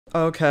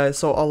Okay,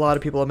 so a lot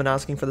of people have been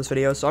asking for this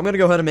video, so I'm gonna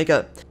go ahead and make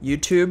it.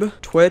 YouTube,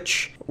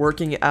 Twitch,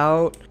 working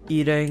out,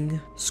 eating,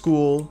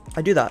 school.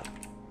 I do that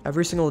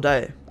every single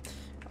day.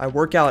 I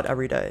work out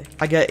every day.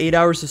 I get 8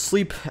 hours of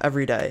sleep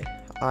every day.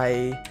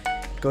 I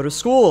go to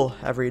school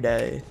every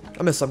day.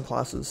 I miss some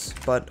classes,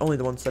 but only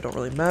the ones that don't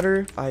really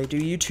matter. I do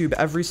YouTube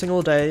every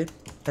single day,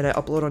 and I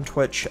upload on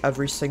Twitch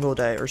every single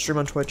day, or stream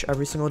on Twitch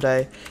every single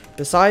day,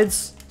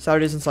 besides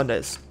Saturdays and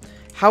Sundays.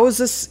 How is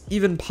this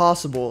even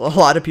possible? A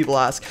lot of people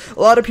ask.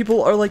 A lot of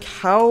people are like,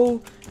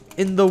 how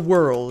in the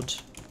world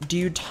do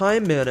you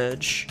time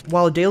manage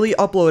while daily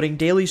uploading,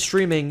 daily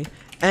streaming,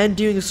 and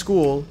doing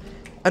school?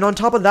 And on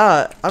top of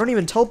that, I don't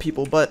even tell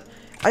people, but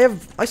I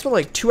spend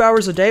like 2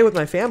 hours a day with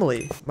my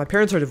family. My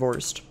parents are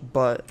divorced,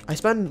 but I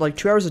spend like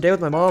 2 hours a day with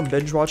my mom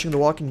binge watching The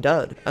Walking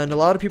Dead. And a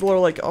lot of people are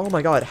like, oh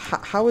my god,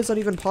 how is that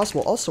even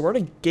possible? Also, we're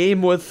in a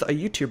game with a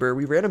YouTuber.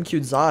 We random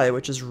queued Zai,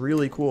 which is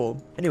really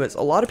cool. Anyways,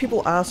 a lot of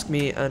people ask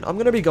me, and I'm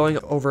gonna be going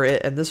over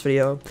it in this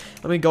video.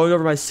 I'm gonna be going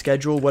over my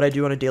schedule, what I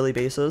do on a daily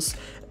basis,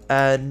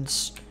 and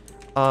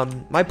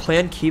my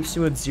plan keeps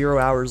me with 0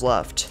 hours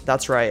left.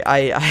 That's right.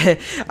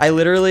 I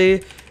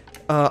literally,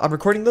 I'm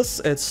recording this.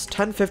 It's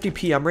 10:50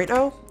 p.m. right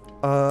now.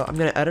 I'm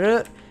gonna edit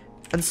it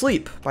and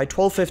sleep by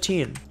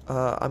 12:15.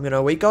 I'm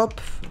gonna wake up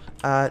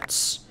at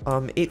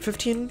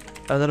 8:15,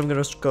 and then I'm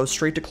gonna go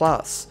straight to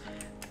class,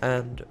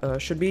 and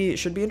should be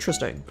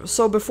interesting.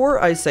 So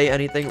before I say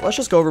anything, let's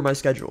just go over my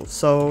schedule.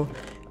 So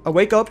I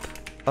wake up.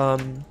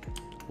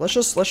 Let's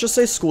just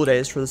say school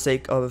days for the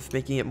sake of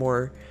making it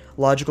more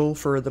logical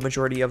for the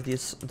majority of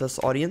this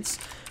audience.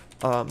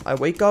 I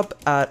wake up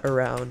at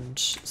around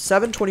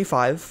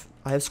 7:25.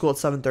 I have school at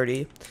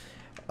 7:30.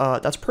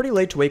 That's pretty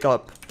late to wake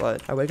up,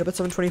 but I wake up at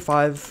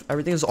 7:25.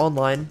 Everything is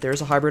online.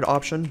 There's a hybrid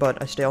option, but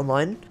I stay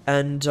online.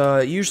 And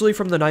usually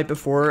from the night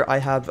before, I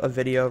have a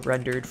video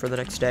rendered for the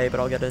next day, but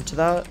I'll get into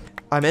that.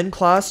 I'm in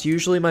class.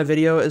 Usually my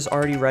video is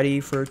already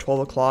ready for 12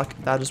 o'clock.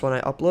 That is when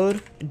I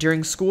upload.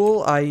 During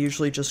school, I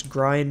usually just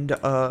grind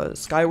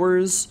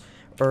Skywars,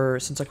 or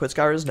since I quit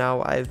Skywars,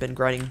 now I've been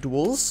grinding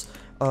duels.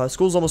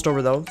 School's almost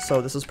over though, so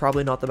this is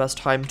probably not the best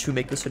time to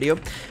make this video,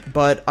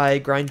 but I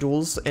grind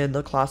duels in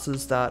the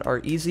classes that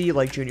are easy,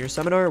 like junior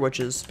seminar, which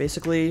is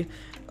basically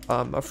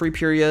a free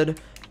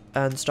period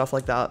and stuff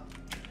like that.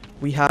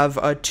 We have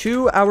a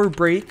 2-hour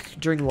break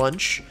during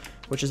lunch,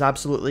 which is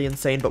absolutely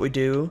insane, but we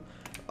do.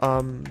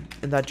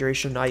 In that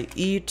duration, I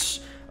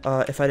eat.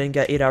 If I didn't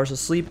get 8 hours of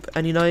sleep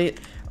any night,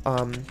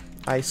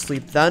 I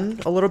sleep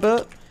then a little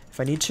bit if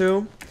I need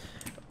to.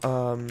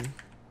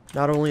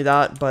 Not only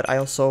that, but I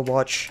also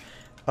watch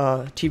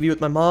TV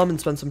with my mom and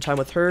spend some time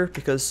with her,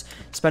 because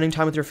spending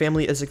time with your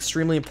family is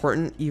extremely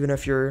important, even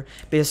if you're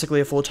basically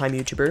a full-time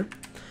YouTuber.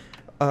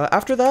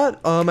 After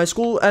that, my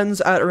school ends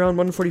at around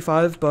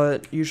 1:45,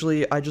 but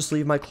usually I just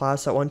leave my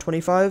class at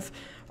 1:25.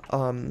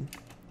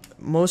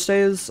 Most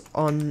days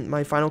on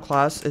my final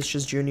class is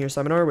just junior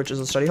seminar, which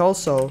is a study hall,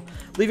 so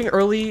leaving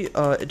early,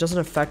 it doesn't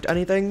affect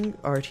anything.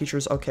 Our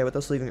teacher's okay with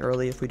us leaving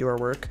early if we do our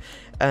work,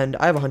 and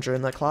I have 100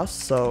 in that class,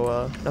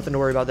 so nothing to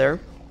worry about there.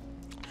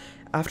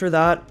 After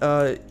that,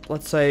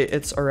 let's say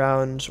it's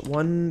around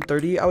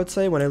 1:30, I would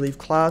say, when I leave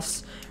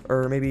class,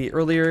 or maybe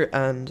earlier,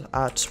 and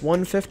at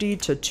 1:50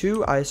 to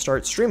 2, I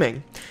start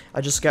streaming.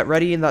 I just get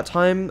ready in that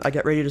time, I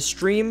get ready to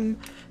stream,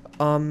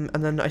 and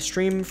then I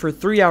stream for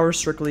 3 hours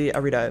strictly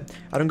every day.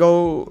 I don't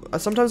go,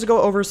 sometimes I go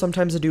over,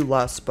 sometimes I do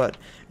less, but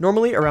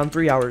normally around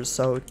 3 hours,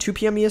 so 2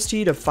 p.m.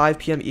 EST to 5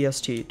 p.m.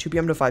 EST, 2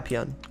 p.m. to 5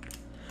 p.m.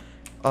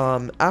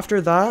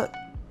 After that,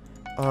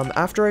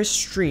 after I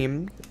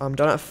stream, I'm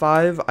done at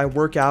 5, I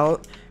work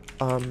out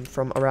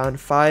from around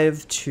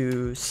 5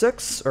 to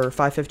 6, or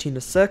 5:15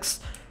 to 6.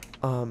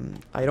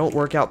 I don't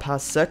work out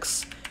past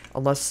 6,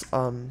 unless,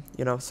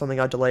 you know, something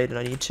got delayed and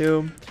I need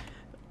to,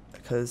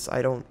 because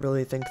I don't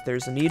really think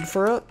there's a need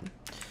for it.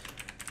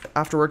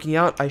 After working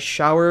out, I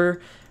shower.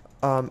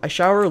 I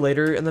shower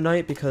later in the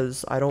night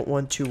because I don't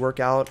want to work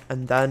out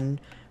and then,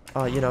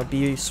 you know,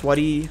 be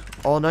sweaty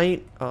all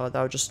night. That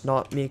would just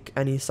not make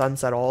any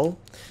sense at all.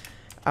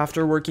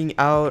 After working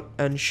out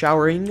and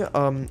showering,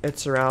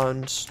 it's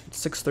around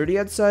 6:30,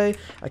 I'd say.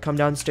 I come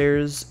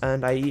downstairs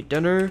and I eat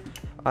dinner.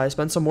 I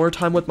spend some more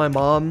time with my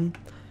mom,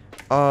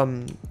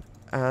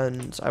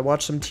 and I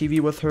watch some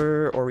TV with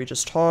her, or we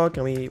just talk,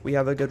 and we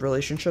have a good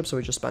relationship, so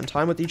we just spend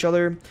time with each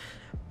other.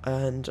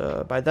 And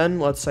by then,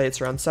 let's say it's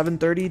around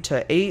 7:30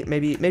 to 8,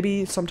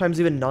 maybe sometimes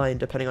even 9,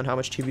 depending on how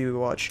much TV we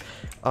watch.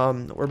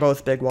 We're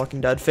both big Walking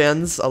Dead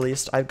fans, at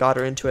least I've got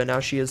her into it, now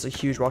she is a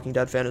huge Walking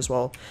Dead fan as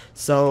well.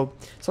 So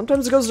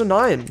sometimes it goes to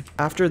 9.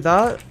 After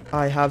that,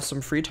 I have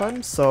some free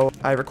time, so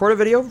I record a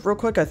video real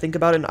quick, I think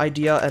about an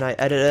idea, and I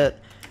edit it.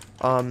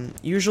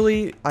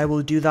 Usually, I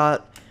will do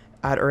that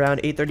at around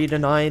 8:30 to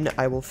 9.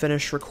 I will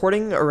finish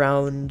recording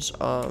around,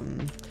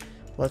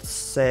 let's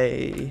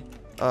say,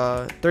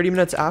 30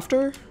 minutes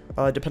after,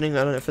 depending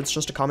on if it's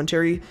just a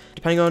commentary.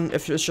 Depending on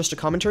if it's just a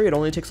commentary, it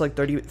only takes like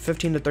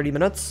 15 to 30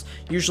 minutes,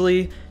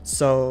 usually.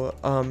 So,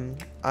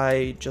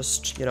 I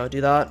just, you know,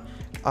 do that.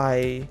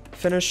 I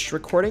finish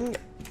recording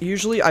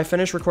Usually I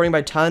finish recording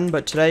by 10,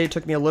 but today it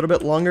took me a little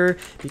bit longer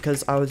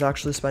because I was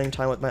actually spending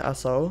time with my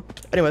SO.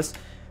 Anyways,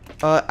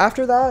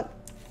 after that,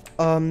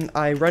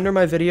 I render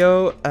my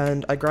video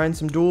and I grind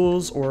some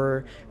duels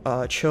or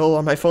chill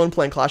on my phone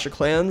playing Clash of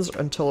Clans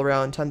until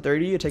around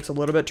 10:30. It takes a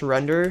little bit to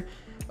render.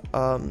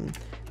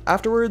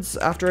 Afterwards,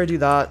 after I do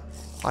that,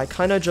 I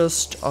kind of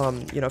just,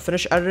 you know,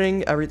 finish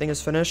editing. Everything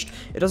is finished.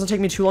 It doesn't take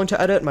me too long to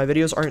edit. My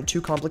videos aren't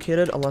too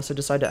complicated unless I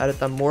decide to edit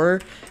them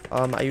more.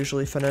 I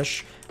usually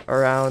finish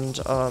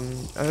around,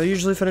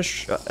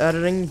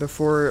 editing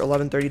before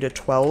 11:30 to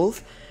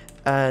 12.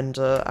 And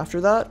after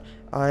that,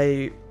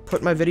 I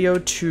put my video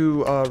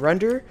to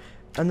render,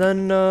 and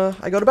then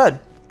I go to bed.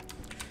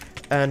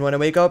 And when I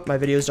wake up, my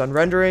video is done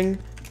rendering.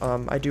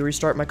 I do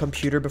restart my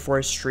computer before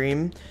I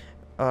stream.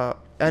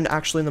 And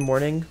actually in the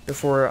morning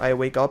before I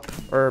wake up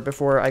or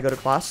before I go to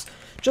class,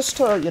 just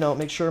to, you know,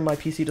 make sure my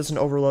PC doesn't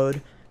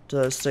overload,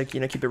 just to, you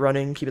know, keep it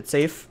running, keep it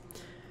safe.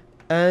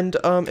 And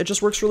it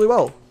just works really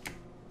well.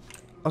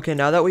 Okay,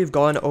 now that we've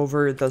gone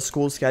over the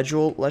school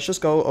schedule, let's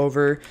just go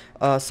over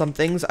some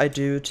things I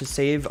do to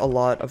save a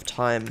lot of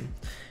time.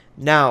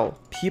 Now,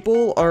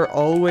 people are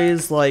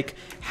always like,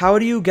 how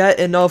do you get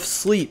enough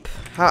sleep?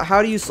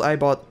 How do you, I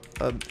bought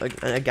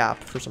a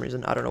gap for some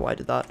reason. I don't know why I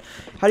did that.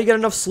 How do you get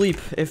enough sleep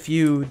if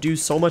you do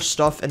so much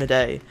stuff in a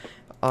day?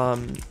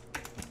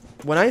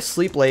 When I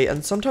sleep late,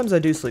 and sometimes I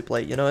do sleep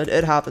late, you know,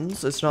 it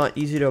happens. It's not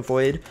easy to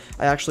avoid.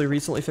 I actually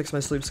recently fixed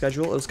my sleep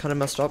schedule. It was kind of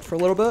messed up for a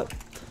little bit.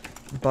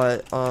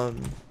 But,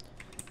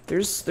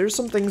 there's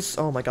some things.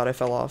 Oh my god, I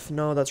fell off.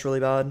 No, that's really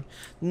bad.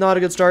 Not a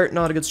good start.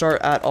 Not a good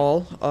start at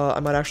all. I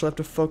might actually have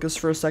to focus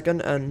for a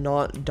second and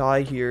not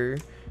die here.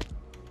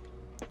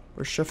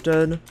 We're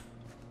shifted.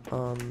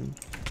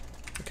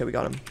 Okay, we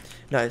got him.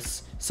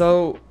 Nice.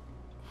 So,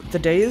 the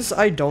days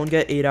I don't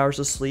get 8 hours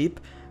of sleep,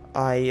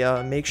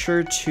 I make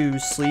sure to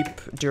sleep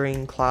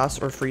during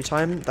class or free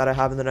time that I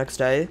have in the next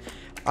day.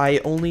 I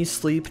only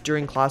sleep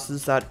during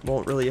classes that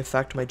won't really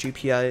affect my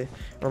GPA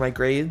or my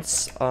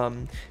grades.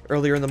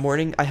 Earlier in the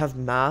morning, I have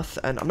math,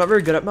 and I'm not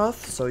very good at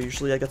math, so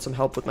usually I get some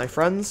help with my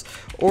friends,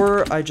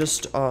 or I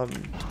just,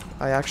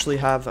 I actually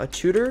have a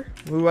tutor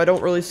who I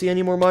don't really see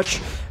anymore much,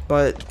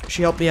 but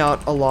she helped me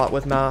out a lot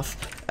with math,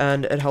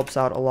 and it helps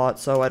out a lot,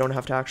 so I don't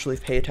have to actually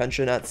pay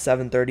attention at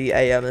 7:30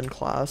 a.m. in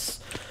class.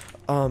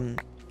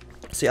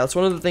 So yeah, that's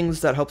one of the things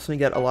that helps me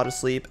get a lot of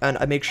sleep, and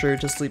I make sure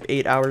to sleep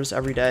 8 hours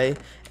every day,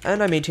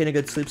 and I maintain a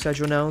good sleep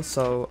schedule now,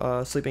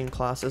 so sleeping in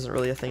class isn't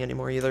really a thing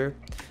anymore either.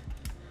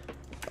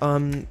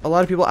 A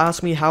lot of people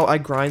ask me how I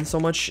grind so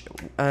much,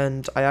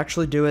 and I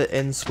actually do it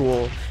in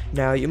school.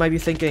 Now, you might be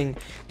thinking,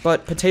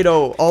 but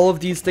Potato, all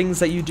of these things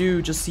that you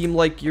do just seem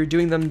like you're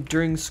doing them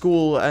during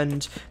school,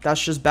 and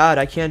that's just bad.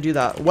 I can't do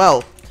that.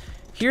 Well,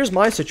 here's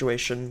my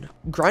situation.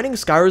 Grinding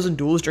skyros and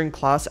duels during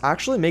class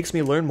actually makes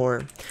me learn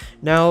more.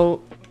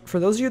 Now, for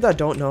those of you that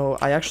don't know,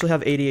 I actually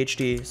have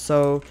ADHD,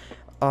 so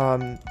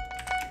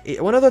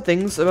one of the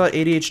things about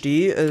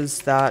ADHD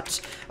is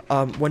that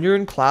when you're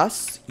in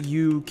class,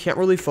 you can't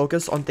really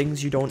focus on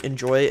things you don't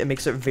enjoy. It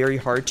makes it very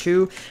hard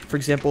to. For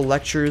example,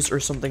 lectures or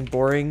something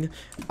boring.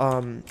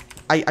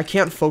 I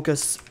can't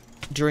focus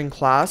during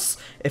class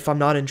if I'm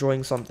not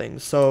enjoying something.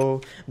 So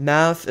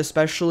math,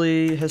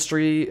 especially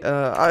history,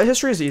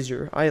 history is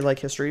easier. I like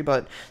history,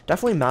 but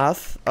definitely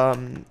math.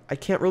 I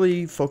can't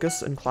really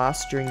focus in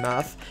class during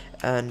math,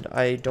 and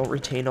I don't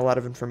retain a lot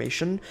of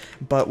information.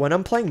 But when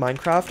I'm playing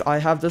Minecraft, I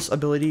have this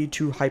ability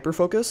to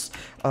hyper-focus,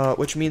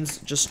 which means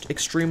just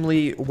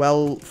extremely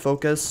well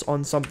focus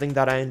on something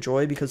that I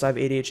enjoy because I have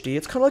ADHD.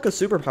 It's kind of like a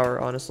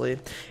superpower, honestly.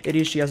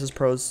 ADHD has its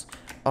pros.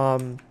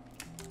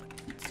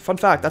 Fun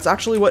fact, that's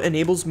actually what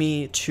enables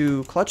me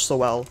to clutch so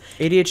well.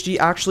 ADHD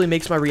actually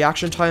makes my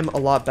reaction time a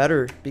lot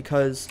better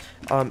because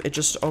it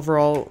just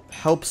overall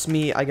helps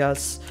me, I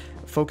guess,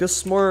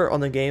 focus more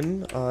on the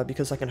game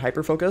because I can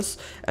hyper focus,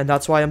 and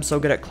that's why I'm so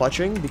good at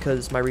clutching,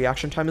 because my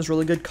reaction time is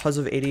really good because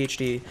of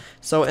ADHD.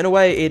 So in a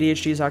way,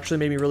 ADHD has actually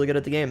made me really good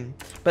at the game.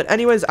 But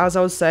anyways, as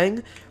I was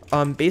saying,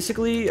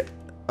 basically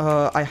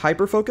I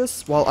hyper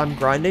focus while I'm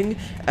grinding,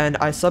 and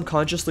I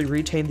subconsciously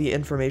retain the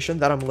information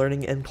that I'm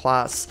learning in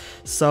class.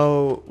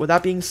 So with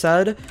that being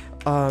said,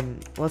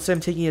 let's say I'm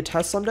taking a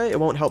test someday. It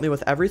won't help me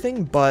with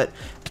everything, but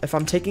if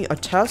I'm taking a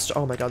test,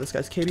 oh my god, this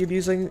guy's KB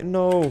abusing.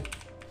 No.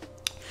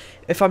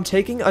 If I'm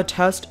taking a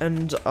test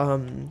and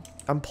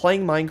I'm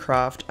playing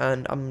Minecraft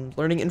and I'm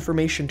learning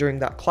information during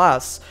that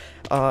class,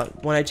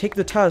 when I take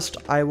the test,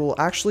 I will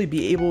actually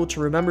be able to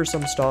remember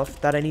some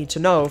stuff that I need to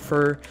know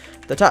for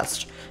the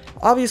test.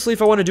 Obviously,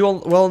 if I want to do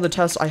well in the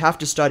test, I have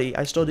to study.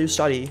 I still do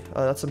study.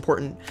 That's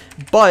important.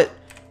 But,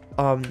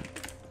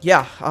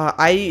 yeah,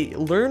 I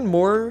learn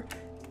more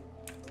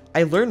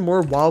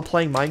while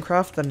playing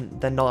Minecraft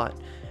than not.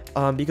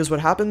 Because what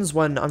happens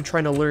when I'm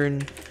trying to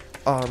learn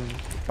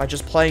by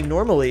just playing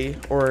normally,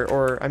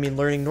 or I mean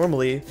learning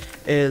normally,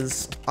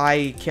 is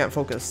I can't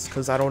focus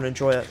because I don't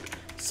enjoy it.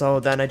 So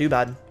then I do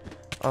bad.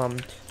 I'm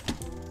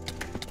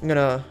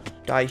gonna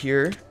die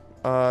here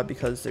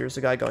because there's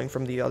a guy going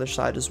from the other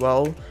side as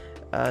well,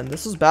 and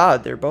this is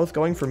bad. They're both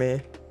going for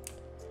me.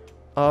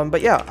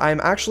 But yeah, I'm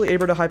actually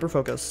able to hyper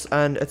focus,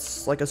 and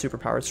it's like a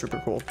superpower. It's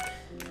super cool.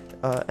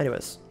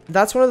 Anyways,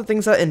 that's one of the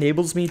things that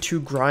enables me to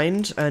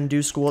grind and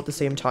do school at the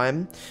same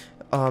time.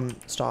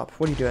 Stop.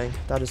 What are you doing?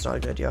 That is not a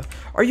good idea.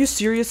 Are you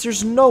serious?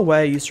 There's no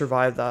way you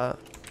survived that.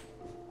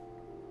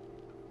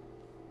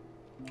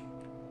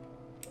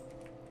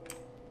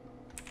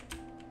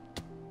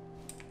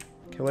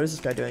 Okay, what is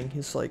this guy doing?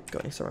 He's like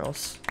going somewhere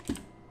else.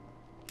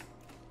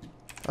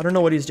 I don't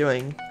know what he's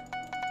doing.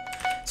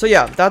 So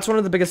yeah, that's one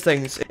of the biggest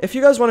things. If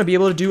you guys want to be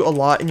able to do a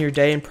lot in your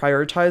day and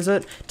prioritize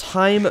it,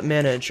 time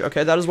manage,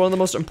 okay? That is one of the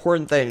most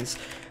important things.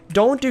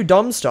 Don't do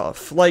dumb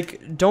stuff.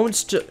 Like, don't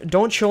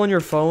chill on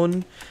your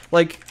phone.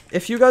 Like,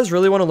 if you guys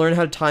really want to learn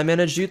how to time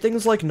manage, do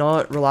things like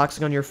not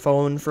relaxing on your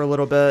phone for a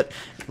little bit,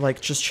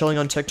 like just chilling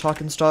on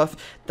TikTok and stuff.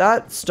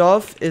 That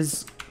stuff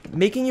is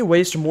making you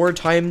waste more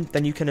time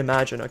than you can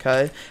imagine,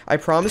 okay? I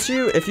promise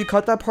you, if you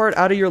cut that part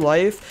out of your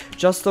life,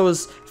 just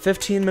those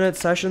 15-minute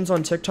sessions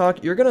on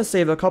TikTok, you're gonna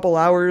save a couple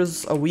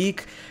hours a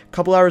week,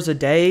 couple hours a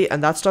day,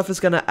 and that stuff is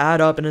gonna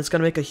add up, and it's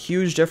gonna make a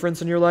huge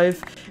difference in your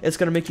life. It's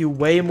gonna make you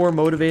way more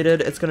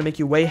motivated. It's gonna make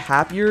you way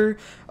happier.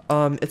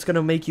 It's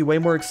gonna make you way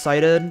more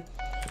excited.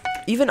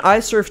 Even I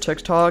surf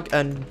TikTok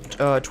and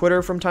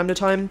Twitter from time to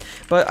time,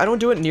 but I don't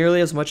do it nearly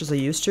as much as I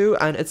used to,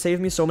 and it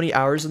saved me so many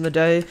hours in the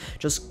day,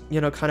 just,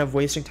 you know, kind of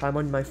wasting time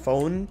on my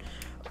phone.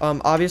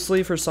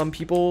 Obviously, for some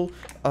people,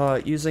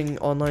 using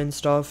online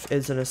stuff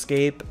is an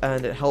escape,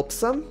 and it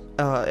helps them.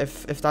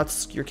 If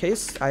that's your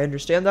case, I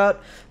understand that,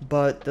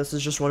 but this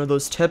is just one of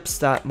those tips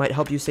that might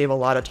help you save a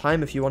lot of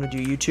time if you want to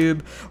do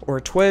YouTube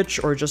or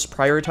Twitch, or just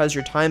prioritize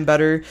your time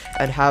better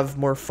and have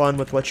more fun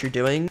with what you're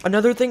doing.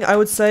 Another thing I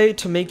would say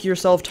to make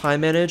yourself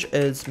time manage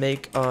is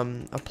make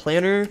a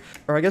planner,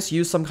 or I guess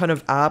use some kind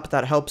of app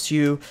that helps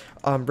you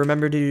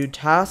remember to do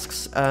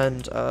tasks.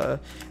 And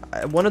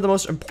one of the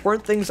most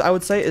important things I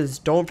would say is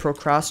don't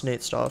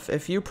procrastinate stuff.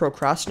 If you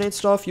procrastinate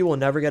stuff, you will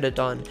never get it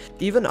done.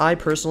 Even I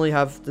personally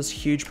have this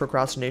huge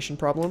procrastination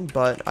problem,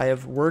 but I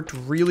have worked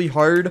really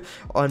hard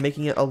on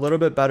making it a little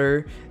bit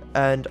better,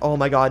 and oh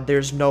my god,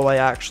 there's no way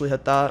I actually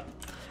hit that.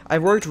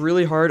 I've worked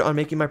really hard on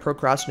making my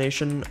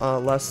procrastination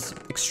less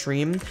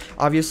extreme.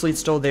 Obviously, it's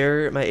still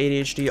there. My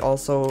ADHD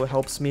also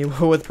helps me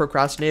with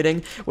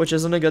procrastinating, which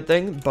isn't a good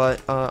thing,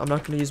 but I'm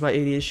not going to use my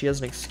ADHD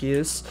as an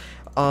excuse.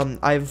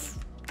 I've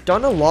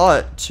done a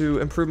lot to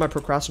improve my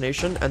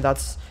procrastination, and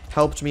that's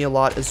helped me a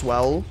lot as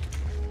well.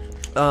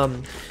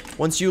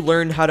 Once you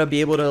learn how to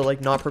be able to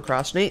like not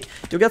procrastinate,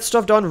 you'll get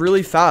stuff done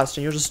really fast,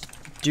 and you'll just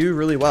do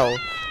really well.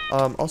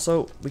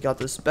 Also, we got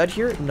this bed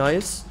here,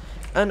 nice.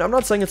 And I'm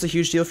not saying it's a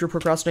huge deal if you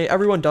procrastinate.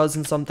 Everyone does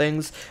in some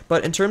things,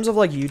 but in terms of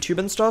like YouTube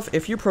and stuff,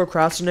 if you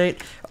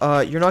procrastinate,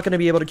 you're not going to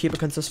be able to keep a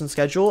consistent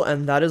schedule,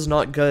 and that is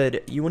not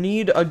good. You will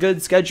need a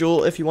good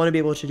schedule if you want to be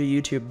able to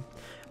do YouTube.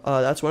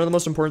 That's one of the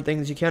most important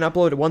things. You can't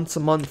upload once a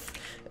month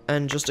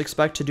and just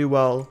expect to do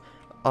well,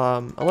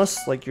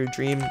 unless like your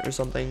dream or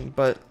something,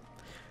 but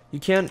you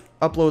can't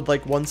upload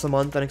like once a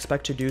month and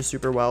expect to do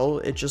super well.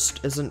 It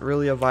just isn't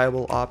really a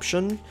viable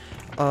option.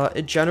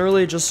 It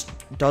generally just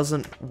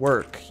doesn't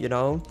work, you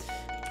know?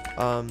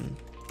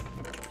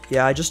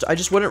 Yeah, I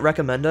just wouldn't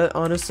recommend it,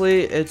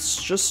 honestly.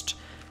 It's just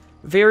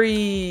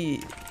very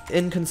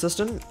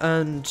inconsistent,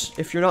 and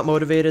if you're not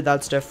motivated,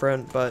 that's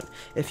different. But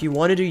if you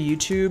want to do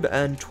YouTube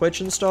and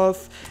Twitch and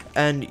stuff,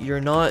 and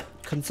you're not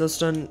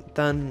consistent,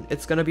 then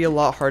it's going to be a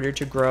lot harder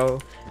to grow,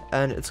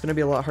 and it's going to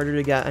be a lot harder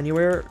to get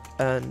anywhere,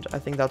 and I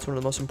think that's one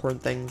of the most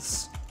important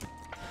things.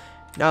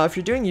 Now, if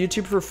you're doing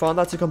YouTube for fun,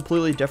 that's a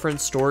completely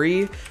different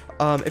story.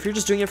 If you're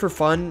just doing it for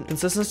fun,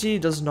 consistency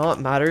does not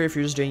matter if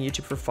you're just doing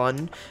YouTube for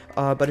fun.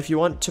 But if you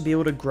want to be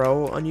able to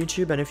grow on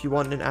YouTube, and if you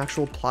want an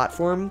actual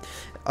platform,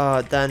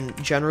 then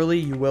generally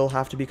you will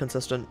have to be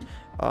consistent.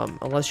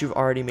 Unless you've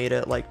already made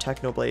it like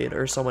Technoblade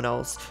or someone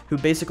else who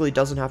basically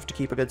doesn't have to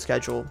keep a good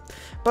schedule.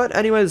 But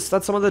anyways,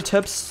 that's some of the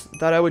tips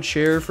that I would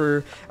share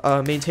for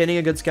maintaining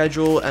a good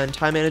schedule and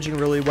time managing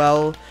really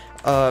well.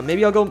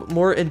 Maybe I'll go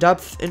more in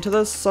depth into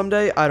this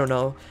someday, I don't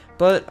know.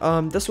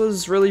 But this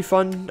was really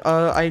fun.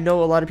 I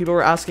know a lot of people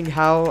were asking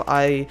how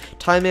I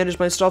time manage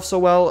my stuff so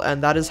well,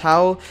 and that is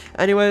how.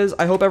 Anyways,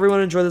 I hope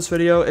everyone enjoyed this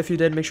video. If you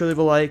did, make sure to leave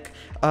a like.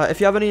 If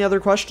you have any other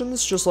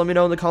questions, just let me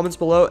know in the comments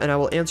below, and I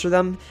will answer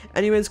them.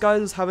 Anyways,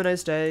 guys, have a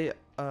nice day.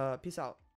 Peace out.